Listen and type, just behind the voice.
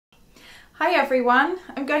Hi everyone,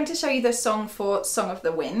 I'm going to show you the song for Song of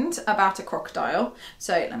the Wind about a crocodile.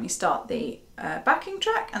 So let me start the backing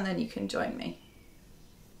track and then you can join me.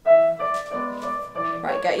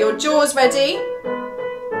 Right, get your jaws ready.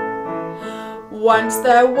 Once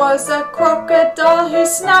there was a crocodile who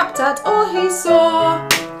snapped at all he saw.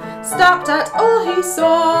 Snapped at all he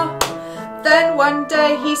saw. Then one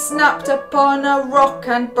day he snapped upon a rock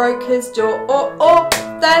and broke his jaw.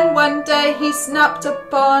 Then one day he snapped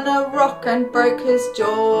upon a rock and broke his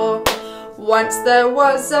jaw. Once there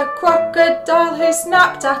was a crocodile who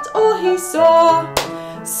snapped at all he saw.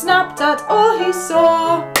 Snapped at all he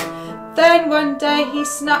saw. Then one day he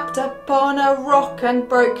snapped upon a rock and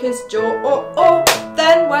broke his jaw.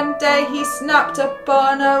 Then one day he snapped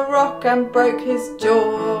upon a rock and broke his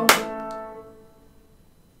jaw.